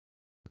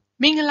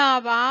မင်္ဂလာ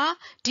ပါ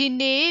ဒီ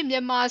နေ့မြ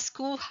န်မာ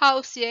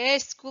Schoolhouse ရဲ့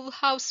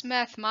Schoolhouse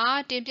Math မှာ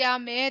တင်ပြ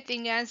မယ့်သ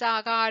င်ခန်းစာ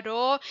က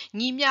တော့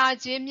ညီမျှ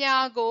ခြင်း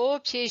များကို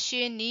ဖြေရှ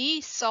င်းနည်း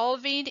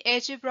Solving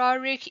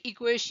Algebraic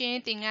Equation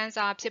သင်ခန်း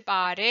စာဖြစ်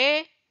ပါတယ်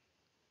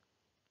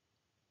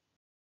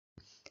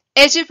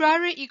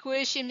Algebraic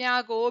equation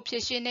များကိုဖြေ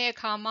ရှင်းတဲ့အ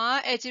ခါမှာ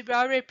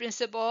Algebraic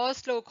principles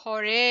လို့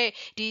ခေါ်တဲ့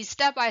ဒီ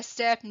step by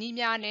step နည်း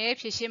များနဲ့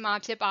ဖြေရှင်းမှာ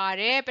ဖြစ်ပါ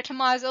တယ်ပထ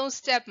မဆုံး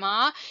step မှာ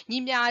ညီ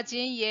မျှခြ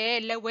င်းရဲ့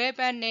လက်ဝဲဘ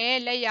က်နဲ့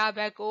လက်ရာဘ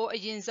က်ကိုအ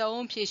ရင်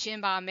ဆုံးဖြေရှ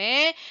င်းပါမ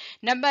ယ်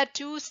Number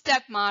 2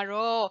 step မှာ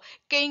တော့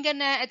ကိန်းဂ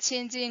ဏန်းအချ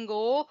င်းချင်း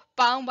ကို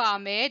ပေါင်းပါ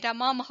မယ်ဒါ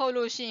မှမဟုတ်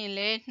လို့ရှိရင်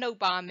လည်းနှုတ်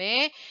ပါမ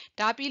ယ်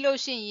ဒါပြီးလို့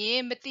ရှိရ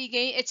င်မတိ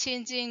ကိန်းအချ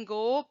င်းချင်း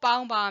ကိုပေါ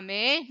င်းပါမ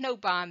ယ်နှု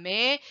တ်ပါမ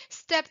ယ်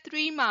step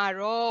 3 မှာ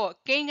တော့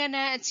ကိန်းဂဏ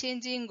န်းအချင်း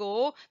ချင်း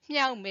ကို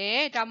မြှောက်မယ်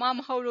ဒါမှမ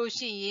ဟုတ်လို့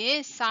ရှိရင်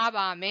စား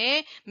ပါမယ်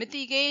မ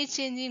တိကိန်းအချ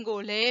င်းချင်း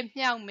ကိုလည်း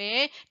မြှောက်မ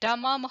ယ်ဒါ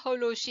မှမဟုတ်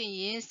လို့ရှိ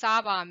ရင်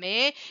စားပါမ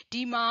ယ်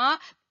ဒီမှာ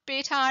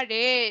ပေးထား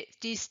တဲ့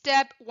ဒီ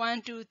step 1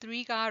 2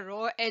 3က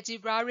တော့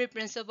algebraic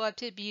principle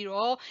ဖြစ်ပြီး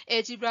တော့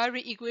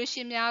algebraic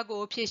equation များ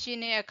ကိုဖြေရှ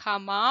င်းတဲ့အခါ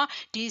မှာ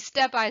ဒီ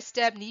step by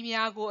step နည်း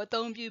များကိုအ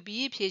သုံးပြု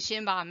ပြီးဖြေရှ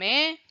င်းပါမ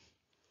ယ်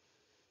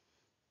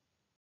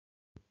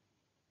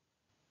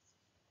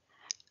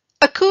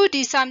အခု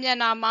ဒီစာမျက်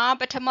နှာမှာ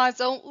ပထမ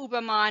ဆုံးဥပ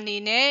မာအနေ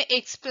နဲ့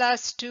x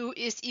plus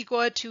 2 is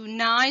equal to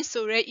 9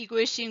ဆိုတဲ့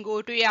equation ကို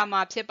တွေ့ရ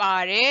မှာဖြစ်ပါ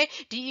တယ်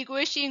ဒီ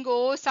equation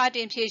ကိုစတ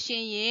င်ဖြေရှ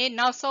င်းရင်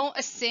နောက်ဆုံး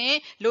အဆင့်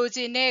လိုချ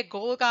င်တဲ့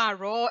goal က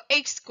တော့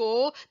x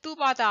ကိုသူ့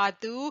ဘာသာ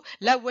သူ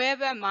လက်ဝဲ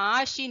ဘက်မှာ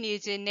ရှိနေ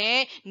ခြင်းနဲ့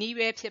နည်း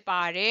ပဲဖြစ်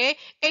ပါတယ်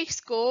x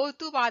ကို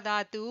သူ့ဘာသာ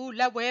သူ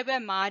လက်ဝဲဘ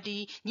က်မှာဒီ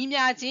ညီ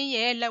မျှခြင်း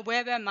ရဲ့လက်ဝဲ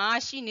ဘက်မှာ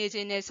ရှိနေခြ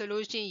င်းနဲ့ဆို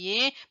လို့ရှိရ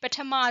င်ပထ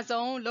မ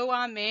ဆုံးလုပ်ရ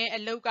မယ့်အ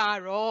လုပ်က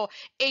တော့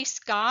x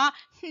က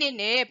2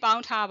နဲ့ပေါ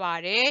င်းထားပါ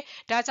တယ်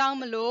ဒါကြောင့်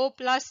မလို့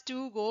plus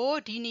 2ကို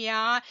ဒီနေ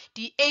ရာ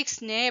ဒီ x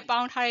နဲ့ပေါ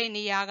င်းထားတဲ့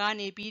နေရာက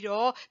နေပြီး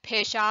တော့ဖ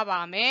ယ်ရှား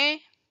ပါမယ်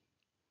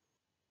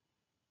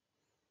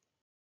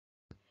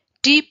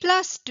ဒီ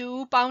plus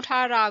 2ပေါင်း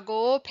ထားတာ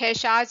ကိုဖယ်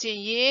ရှားခြ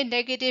င်းရင်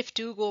negative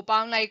 2ကိုပေါ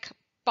င်းလို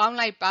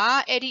က်ပါ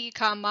အဲ့ဒီအ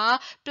ခါမှာ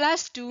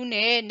plus 2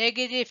နဲ့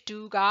negative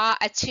 2က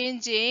အချင်း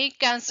ချင်း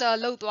cancel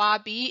လုပ်သွား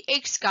ပြီး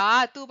x က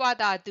သူ့ဘာ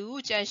သာသူ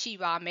ကျန်ရှိ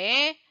ပါမ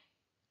ယ်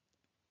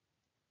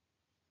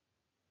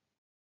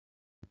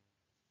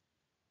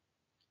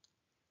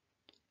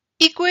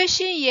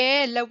equation ရဲ့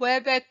လက်ဝဲ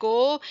ဘက်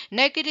ကို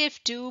negative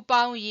 2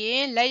ပေါင်းရ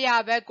င်လက်ရ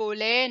ဘက်ကို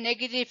လည်း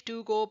negative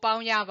 2ကိုပေါ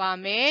င်းရပါ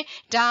မယ်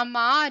ဒါ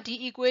မှဒီ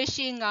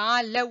equation က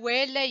လက်ဝဲ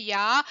လက်ရ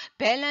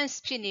balance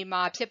ဖြစ်နေ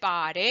မှာဖြစ်ပါ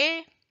တယ်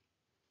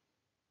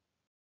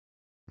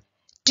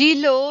ဒီ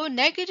လို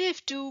negative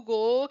 2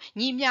ကို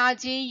ညီမျှ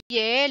ခြင်း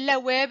ရဲ့လ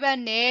က်ဝဲဘက်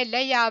နဲ့လ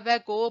က်ရဘ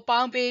က်ကိုပေါ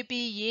င်းပေး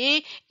ပြီးရင်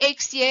x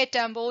ရဲ့တ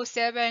န်ဖိုး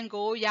7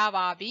ကိုရ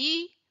ပါပြီ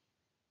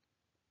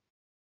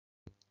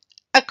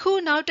အခု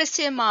နောက်တစ်ဆ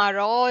င့်မှာ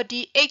တော့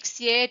ဒီ x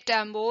ရဲ့တ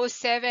န်ဖိုး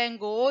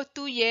7ကို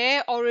သူ့ရဲ့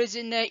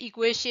original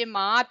equation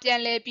မှာပြ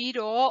န်လည်ပြီး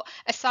တော့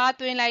အစား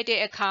သွင်းလိုက်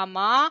တဲ့အခါ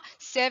မှာ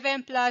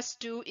7 plus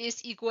 2 is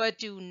equal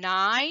to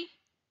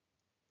 9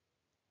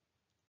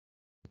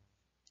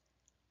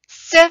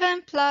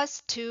 7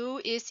 plus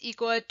 2 is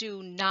equal to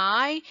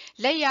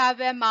 9လက်ရ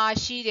ဘက်မှာ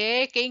ရှိတဲ့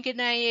ကိန်းဂ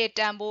ဏန်းရဲ့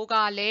တန်ဖိုးက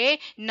လည်း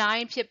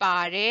9ဖြစ်ပါ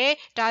တယ်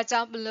ဒါ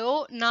ကြောင့်မ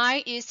လို့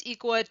9 is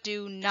equal to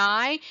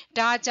 9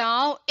ဒါကြော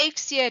င့် x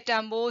ရဲ့တ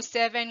န်ဖိုး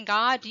7က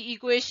ဒီ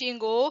equation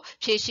ကို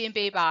ဖြေရှင်း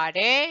ပေးပါတ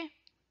ယ်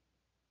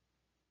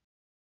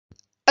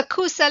အ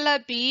ခုဆက်လ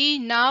က်ပြီး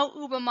နောက်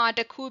ဥပမာတ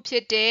စ်ခုဖြ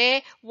စ်တဲ့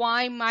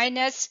y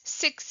minus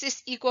 6 is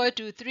equal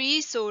to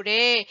 3ဆို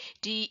တဲ့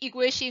ဒီ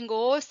equation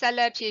ကိုဆက်လ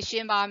က်ဖြေရှ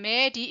င်းပါမ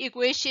ယ်ဒီ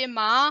equation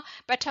မှာ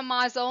ပထမ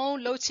ဆုံး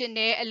လုပ်ချင်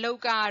တဲ့အလုပ်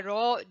က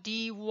တော့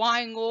ဒီ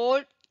y ကို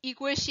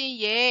equation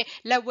ရဲ့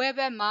လက်ဝဲဘ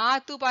က်မှာ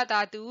သူ့ဘာ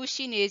သာသူ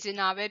ရှိနေစင်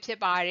တာပဲဖြစ်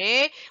ပါတ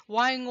ယ်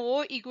y ကို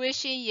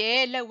equation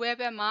ရဲ့လက်ဝဲ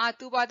ဘက်မှာ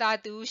သူ့ဘာသာ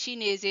သူရှိ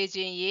နေစေခြ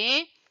င်းရ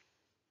င်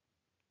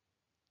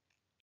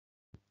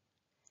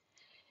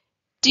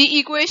ဒီ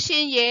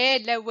equation ရဲ့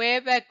လက်ဝဲ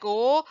ဘက်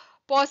ကို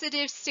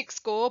positive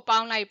 6ကိုပေါ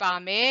င်းလိုက်ပါ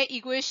မယ်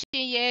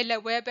equation ရဲ့လ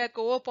က်ဝဲဘက်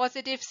ကို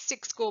positive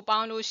 6ကိုပေါ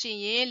င်းလို့ရှိ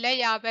ရင်လက်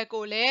ရဘက်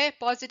ကိုလည်း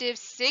positive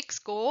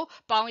 6ကို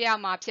ပေါင်းရ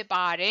မှာဖြစ်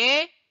ပါတယ်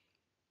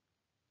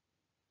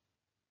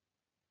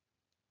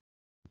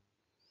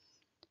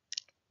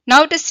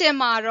နောက်တစ်ဆင့်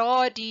မှာ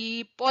တော့ဒီ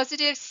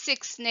positive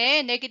 6နဲ့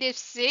negative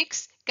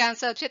 6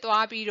 cancel ဖြစ်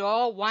သွားပြီး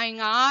တော့ y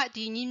က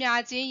ဒီညီမျှ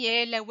ခြင်း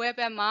ရဲ့လက်ဝဲဘ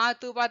က်မှာ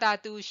သူ့ဘာသာ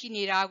သူရှိ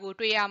နေတာကို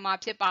တွေ့ရမှာ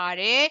ဖြစ်ပါ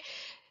တယ်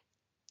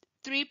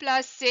3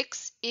 plus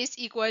 6 is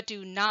equal to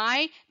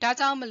 9ဒါ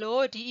ကြောင့်မ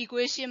လို့ဒီ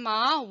equation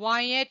မှာ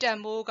y ရဲ့တန်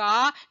ဖိုးက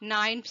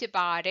9ဖြစ်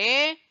ပါတ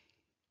ယ်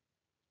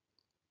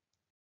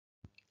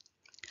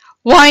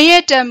y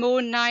ရဲ့တန်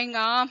ဖိုး9က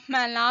မှ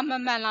န်လားမ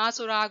မှန်လား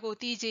ဆိုတာကို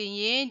သိချင်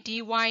ရင်ဒီ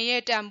y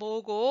ရဲ့တန်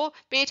ဖိုးကို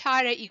ပေး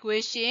ထားတဲ့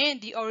equation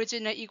ဒီ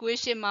original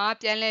equation မှာ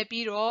ပြန်လည်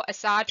ပြီးတော့အ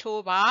စား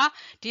ထိုးပါ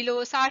ဒီလို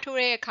အစားထိုး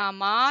တဲ့အခါ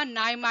မှာ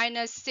9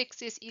 minus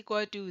 6 is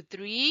equal to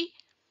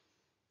 3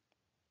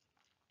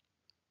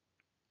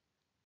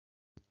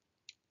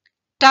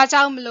 ဒါ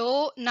ကြောင့်မ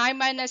လို့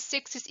9 minus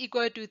 6 is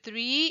equal to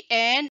 3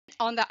 and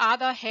on the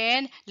other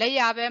hand လက်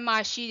ရဘက်မှာ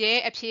ရှိတဲ့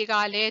အဖြေက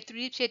လည်း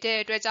3ဖြစ်တဲ့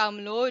အတွက်ကြောင့်မ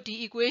လို့ဒီ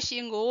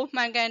equation ကို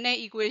မှန်ကန်တဲ့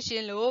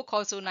equation လို့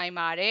ခေါ်ဆိုနိုင်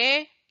ပါတယ်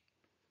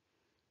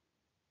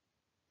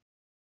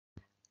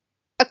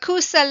အခု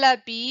ဆက်လက်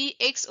ပြီး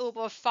x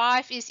over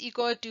 5 is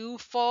equal to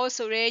 4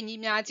ဆိုတဲ့ညီ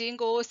မျှခြင်း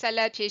ကိုဆက်လ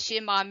က်ဖြည့်ရှ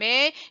င်းပါမ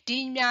ယ်ဒီ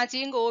ညီမျှခြ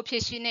င်းကိုဖြ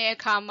ည့်ရှင်းတဲ့အ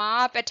ခါမှာ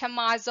ပထမ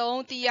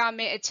ဆုံးသိရမ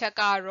ယ့်အချက်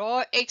က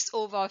တော့ x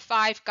over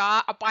 5က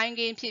အပိုင်း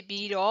ကိန်းဖြစ်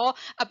ပြီးတော့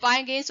အပို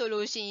င်းကိန်းဆို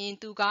လို့ရှိရင်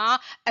သူက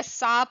အ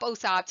စားပု္ပ္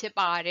ပစာဖြစ်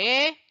ပါတ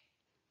ယ်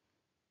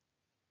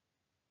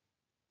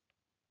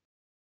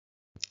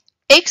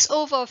x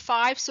over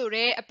 5ဆို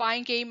တဲ့အပို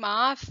င်းကိန်းမှာ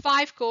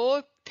5ကို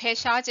ဖယ်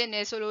ရှားခြင်း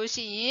နဲ့ဆိုလို့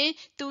ရှိရင်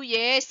သူ့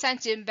ရဲ့ဆန့်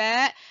ကျင်ဘ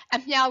က်အ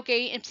မြောက်ကိ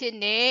န်းအဖြစ်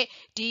နဲ့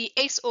ဒီ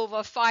x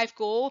over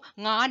 5ကို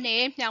9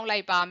နဲ့မြှောက်လို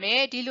က်ပါမ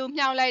ယ်ဒီလို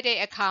မြှောက်လိုက်တဲ့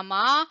အခါ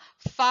မှာ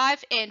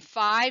5 and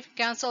 5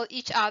 cancel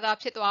each other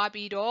ဖြစ်သွား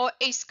ပြီးတော့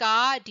x က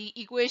ဒီ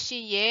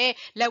equation ရဲ့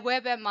လက်ဝဲ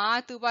ဘက်မှာ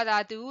သူ့ဘာသာ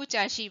သူကျ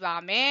န်ရှိပါ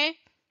မယ်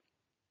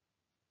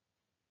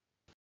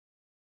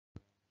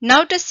နော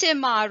က်တစ်ဆင့်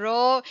မှာ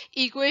တော့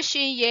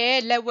equation ရဲ့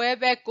လက်ဝဲ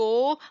ဘက်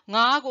ကို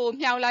9ကို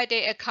မြှောက်လိုက်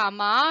တဲ့အခါ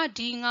မှာ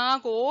ဒီ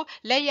9ကို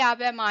လက်ရ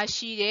ဘက်မှာ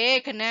ရှိတဲ့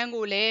ကဏ္ဍ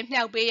ကိုလည်း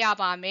မြှောက်ပေးရ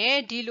ပါမယ်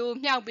ဒီလို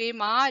မြှောက်ပေး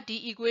မှဒီ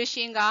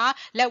equation က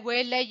လက်ဝဲ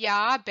လက်ရ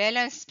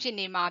balance ဖြစ်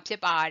နေမှာဖြ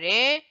စ်ပါတ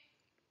ယ်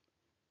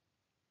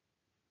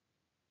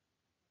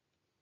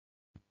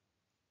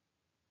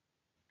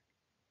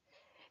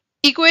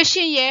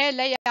equation ရဲ့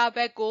လက်ရဘ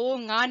က်ကို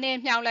9နဲ့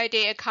မြှောက်လိုက်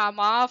တဲ့အခါ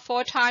မှာ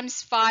4 times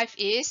 5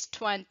 is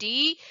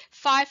 20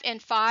 5 and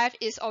 5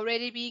 is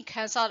already being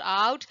cancelled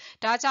out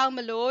ဒါကြောင့်မ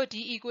လို့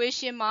ဒီ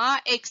equation မှာ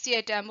x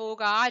ရဲ့တန်ဖိုး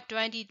က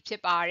20ဖြ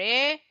စ်ပါတ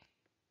ယ်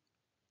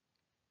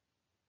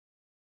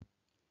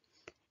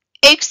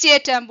x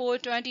ရဲ့တန်ဖိုး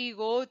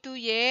20ကိုသူ့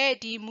ရဲ့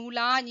ဒီမူလ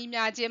ညီ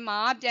မျှခြင်းမှာ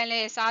ပြန်လ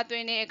ည်အစားသွ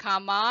င်းတဲ့အခါ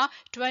မှာ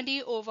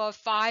20 over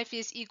 5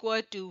 is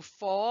equal to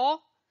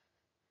 4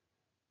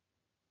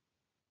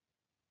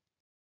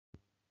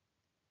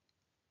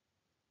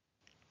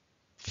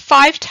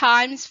 5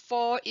 times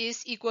 4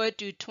 is equal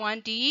to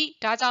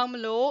 20ဒါကြောင့်မ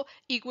လို့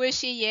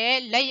equation ရဲ့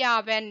လက်ရ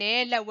ဘက်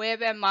နဲ့လက်ဝဲ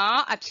ဘက်မှာ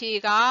အဖြေ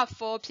က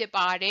4ဖြစ်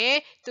ပါတယ်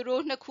သူ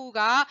တို့နှစ်ခု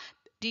က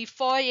ဒီ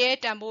4ရဲ့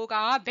တန်ဖိုးက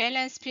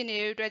balance ဖြစ်နေ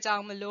တဲ့အတွက်ကြော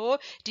င့်မလို့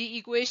ဒီ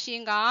equation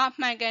က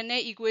မှန်ကန်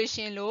တဲ့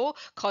equation လို့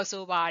ခေါ်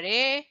ဆိုပါတ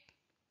ယ်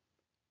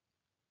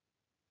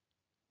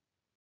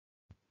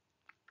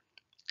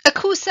အ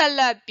ခုဆက်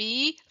လက်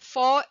ပြီး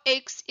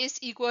 4x is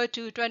equal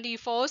to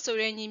 24ဆို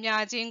တဲ့ညီမျှ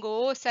ခြင်း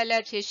ကိုဆက်လ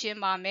က်ဖြည့်ရှင်း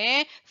ပါမယ်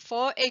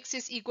 4x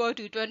is equal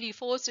to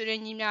 24ဆိုတဲ့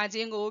ညီမျှခြ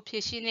င်းကိုဖြ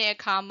ည့်ရှင်းတဲ့အ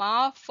ခါမှာ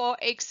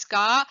 4x က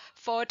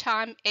4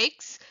 times x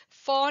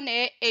 4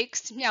နဲ့ x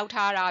မြှောက်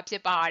ထားတာဖြ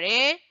စ်ပါတ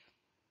ယ်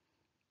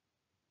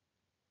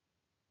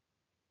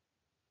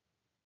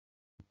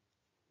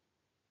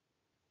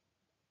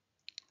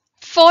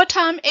4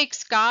 times x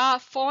က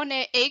4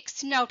နဲ့ x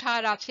မြောက်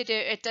ထားတာဖြစ်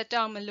တဲ့အတွက်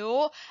ကြောင့်မ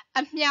လို့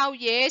အမြောက်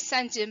ရဲ့ဆ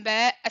န့်ကျင်ဘ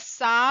က်အ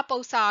စား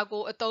ပု္ပ္ပစာ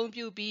ကိုအသုံး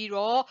ပြုပြီး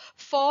တော့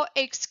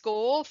 4x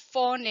ကို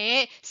4နဲ့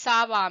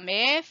စားပါမ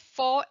ယ်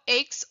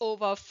 4x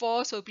over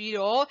 4ဆိုပြီး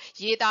တော့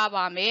ရေးသား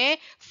ပါမယ်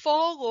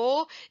4ကို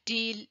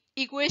ဒီ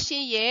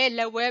equation ရဲ့လ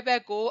က်ဝဲဘ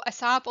က်ကိုအ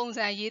စားပုံ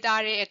စံရေး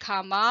သားတဲ့အခါ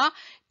မှာ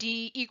ဒီ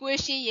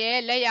equation ရဲ့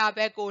လက်ရဘ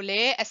က်ကိုလ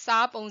ည်းအ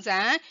စားပုံစံ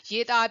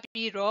ရေးသား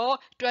ပြီးတော့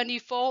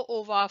24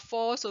 over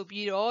 4ဆို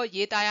ပြီးတော့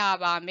ရေးသားရ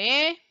ပါမ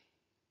ယ်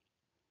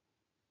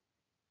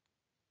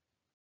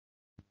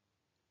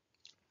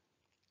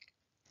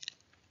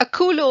အ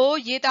ခုလို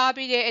ရေးသား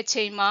ပြီးတဲ့အ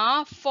ချိန်မှာ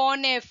4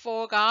နဲ့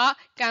4က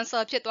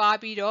cancel ဖြစ်သွား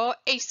ပြီးတော့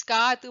x က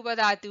သူ့ဘာ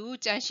သာသူ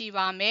ကျန်ရှိ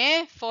ပါမယ်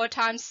4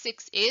 times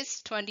 6 is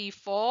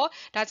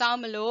 24ဒါကြောင့်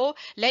မလို့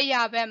လက်ရ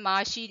ဘက်မှာ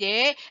ရှိ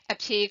တဲ့အ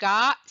ဖြေက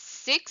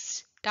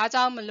6ဒါ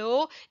ကြောင့်မ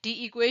လို့ဒီ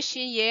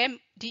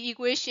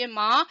equation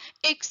မှာ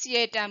x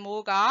ရဲ့တန်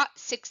ဖိုးက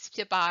6ဖြ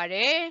စ်ပါတ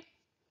ယ်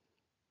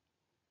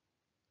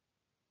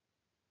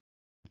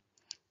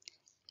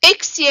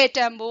x ရဲ့တ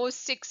န်ဖိုး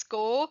6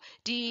ကို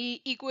ဒီ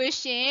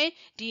equation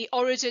ဒီ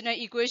original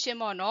equation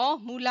ပေါ့နော်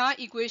မူလ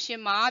equation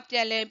မှာပြ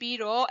န်လည်ပြီး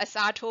တော့အ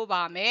စားထိုး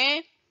ပါမယ်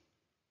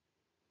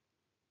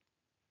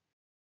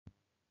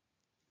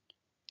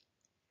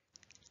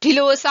ဒီ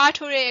လိုအစား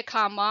ထိုးတဲ့အ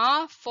ခါမှာ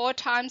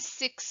4 times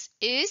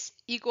 6 is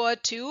equal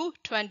to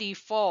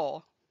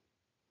 24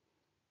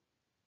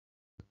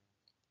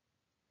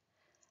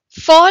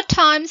 4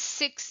 times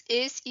 6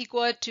 is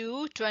equal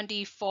to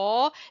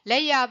 24လ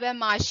က်ရဘက်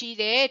မှာရှိ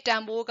တဲ့တ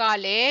န်ဖိုးက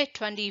လည်း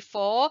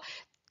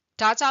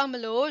24ဒါကြောင့်မ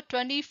လို့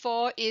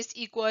24 is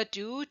equal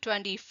to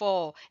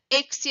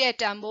 24 x ရဲ့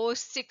တန်ဖိုး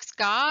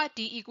6က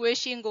ဒီ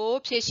equation ကို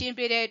ဖြည့်ရှင်း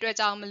ပေးတဲ့အတွက်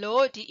ကြောင့်မ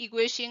လို့ဒီ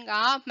equation က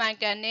မှန်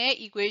ကန်တဲ့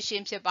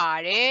equation ဖြစ်ပါ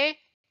တယ်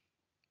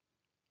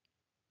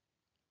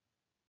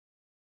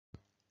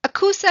အ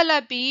ခုဆက်လ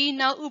က်ပြီး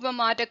နောက်ဥပ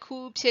မာတစ်ခု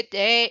ဖြစ်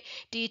တဲ့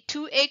ဒီ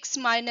 2x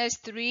minus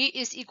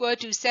 3 is equal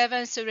to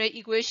 7ဆိုတဲ့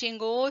equation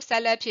ကိုဆ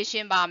က်လက်ဖြည့်ရှ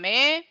င်းပါမ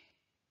ယ်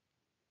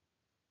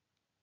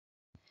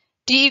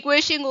ဒီ ဒီ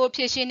equation ကို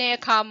ဖြေရှင်းတဲ့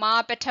အခါမှာ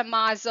ပထမ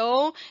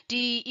ဆုံး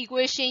ဒီ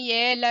equation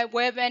ရဲ့လက်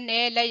ဝဲဘက်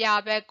နဲ့လက်ရာ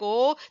ဘက်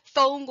ကို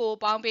3ကို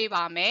ပေါင်းပေး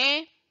ပါမယ်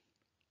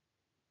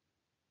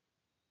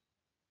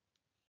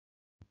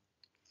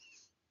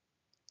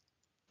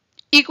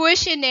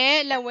equation နဲ့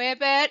လက်ဝဲ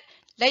ဘက်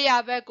လက်ရာ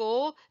ဘက်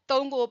ကို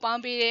3ကိုပေါ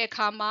င်းပေးတဲ့အ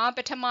ခါမှာပ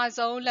ထမ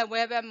ဆုံးလက်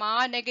ဝဲဘက်မှာ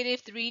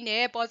negative 3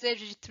နဲ့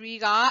positive 3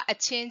ကအ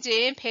ချင်းချ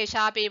င်းဖယ်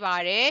ရှားပေးပါ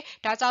တယ်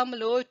ဒါကြောင့်မ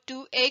လို့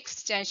 2x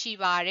ကျန်ရှိ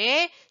ပါတယ်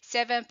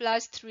7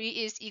 plus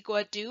 3 is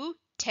equal to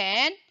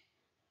 10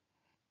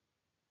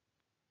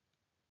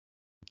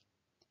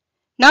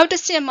နောက်တ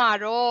စ်ဆင့်မှာ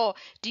တော့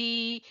ဒီ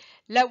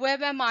လက်ဝဲ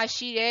ဘက်မှာ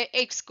ရှိတဲ့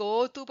x ကို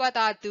သူ့ဘာ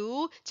သာသူ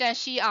ကျန်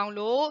ရှိအောင်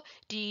လို့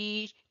ဒီ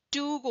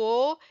2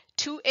ကို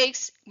 2x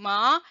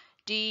မှာ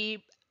ဒီ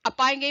အ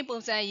ပိုင်းကိန်းပုံ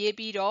စံရေး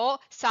ပြီးတော့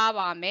စား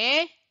ပါမယ်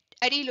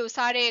အဲ့ဒီလို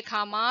စားတဲ့အ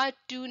ခါမှာ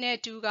2နဲ့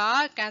2က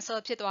cancel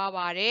ဖြစ်သွား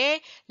ပါတယ်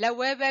လက်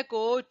ဝဲဘက်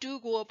ကို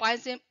2ကိုအပို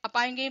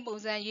င်းကိန်းပုံ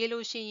စံရေး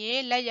လို့ရှိရ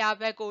င်လက်ရာ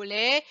ဘက်ကိုလ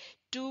ည်း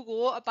2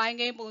ကိုအပိုင်း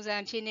ကိန်းပုံစံ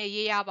ဖြစ်နေ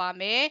ရေးရပါ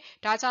မယ်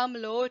ဒါကြောင့်မ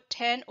လို့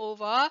10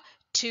 over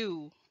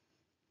 2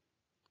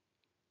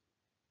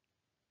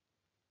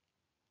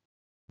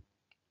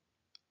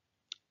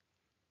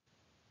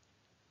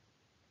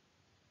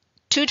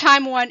 2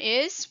 times 1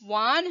 is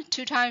 1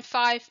 2 times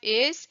 5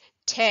 is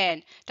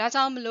 10ဒါ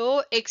ကြောင့်မလို့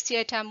x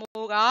ရဲ့တန်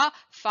ဖိုးက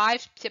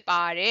5ဖြစ်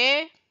ပါတယ်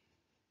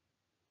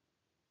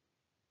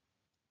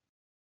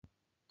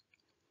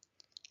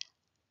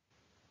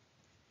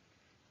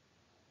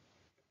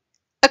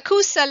အခု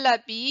ဆက်လ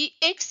က်ပြီး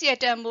x ရဲ့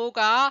တန်ဖိုး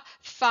က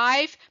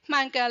5မှ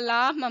န်ကန်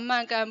လားမမှ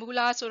န်ကန်ဘူး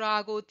လားဆိုတာ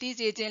ကိုသိ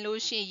စေခြင်း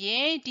လို့ရှိရ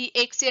င်ဒီ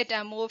x ရဲ့တ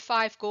န်ဖိုး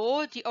5ကို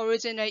ဒီ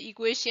original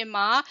equation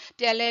မှာ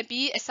ပြန်လည်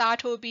ပြီးအစား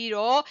ထိုးပြီး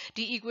တော့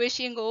ဒီ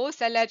equation ကို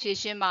ဆက်လက်ဖြေ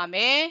ရှင်းပါမ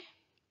ယ်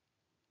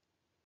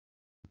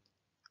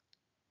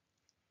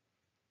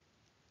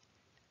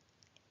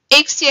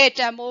x ရဲ့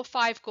တန်ဖိုး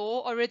5ကို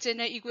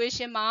original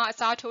equation မှာအ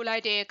စားထိုးလို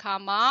က်တဲ့အခါ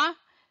မှာ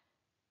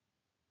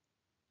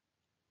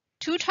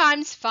2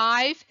 times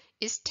 5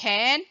 is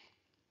 10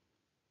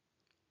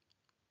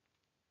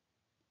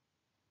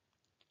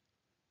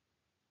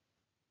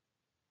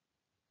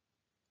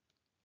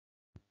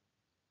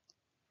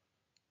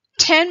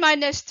 10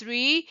 minus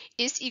 3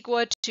 is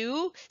equal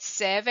to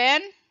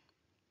 7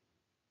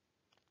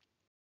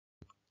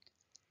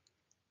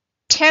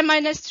 10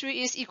 minus 3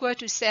 is equal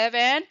to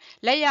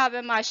 7လက်ရဘ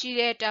က်မှာရှိ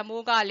တဲ့တန်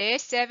ဖိုးကလည်း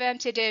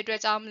7ဖြစ်တဲ့အတွ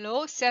က်ကြောင့်မ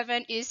လို့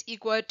7 is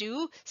equal to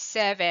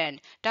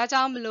 7ဒါ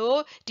ကြောင့်မလို့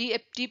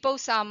ဒီပု္ပ္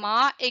ပစာမှာ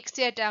x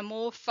ရဲ့တန်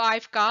ဖိုး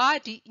5က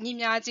ဒီညီ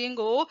မျှခြင်း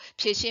ကို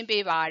ဖြည့်ရှင်း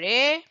ပေးပါတ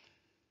ယ်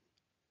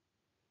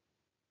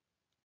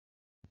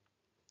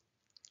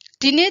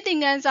ဒီနေ့သင်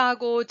ခန်းစာ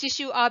ကိုကြည့်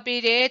ရှုအား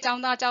ပေးတဲ့ကျော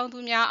င်းသားကျောင်းသူ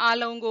များအား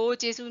လုံးကို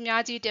ကျေးဇူး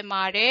များကြီးတင်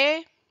ပါတယ်